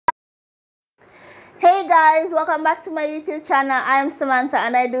Hey guys, welcome back to my YouTube channel. I am Samantha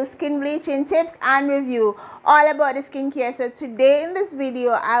and I do skin bleaching tips and review all about the skincare. So today in this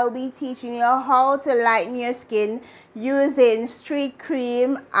video I will be teaching you how to lighten your skin using street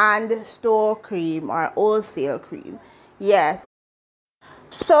cream and store cream or wholesale cream. Yes.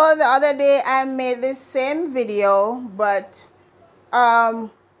 So the other day I made this same video, but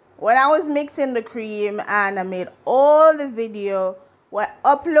when I was mixing the cream and I made all the video,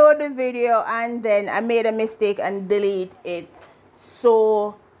 upload the video and then I made a mistake and delete it.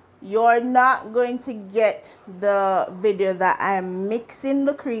 So you're not going to get the video that I'm mixing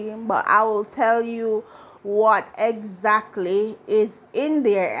the cream, but I will tell you what exactly is in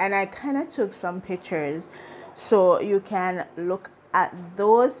there, and I kind of took some pictures so you can look at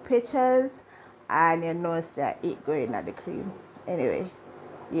those pictures and you know that it going at the cream. Anyway,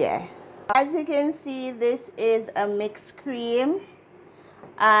 yeah, as you can see, this is a mixed cream.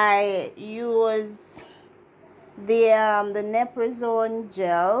 I use the Neprozone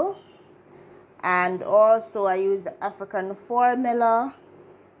gel, and also I use the African formula,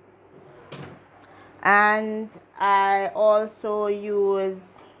 and I also use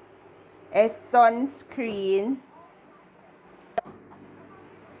a sunscreen.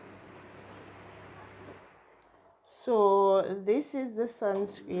 So this is the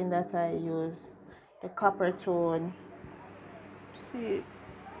sunscreen that I use, the copper tone.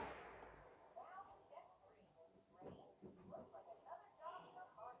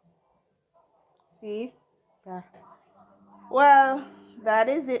 See? Yeah. Well, that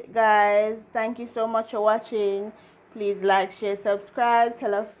is it, guys. Thank you so much for watching. Please like, share, subscribe.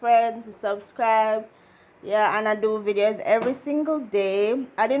 Tell a friend to subscribe. Yeah, and I do videos every single day.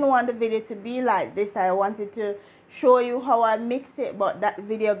 I didn't want the video to be like this. I wanted to show you how I mix it, but that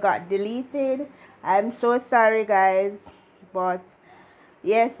video got deleted. I'm so sorry, guys. But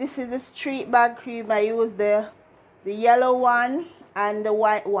yes, this is the street bag cream. I use the yellow one and the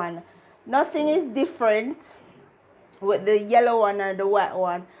white one. Nothing is different with the yellow one and the white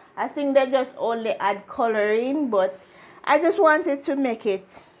one. I think they just only add coloring, but I just wanted to make it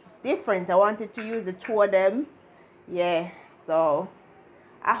different. I wanted to use the two of them. Yeah, so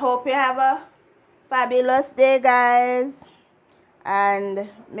I hope you have a fabulous day, guys, and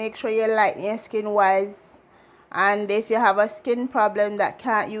make sure you lighten your skin wise. And if you have a skin problem that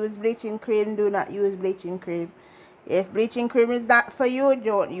can't use bleaching cream, do not use bleaching cream. If bleaching cream is not for you,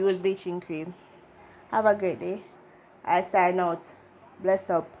 don't use bleaching cream. Have a great day. I sign out. Bless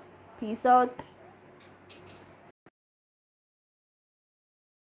up. Peace out.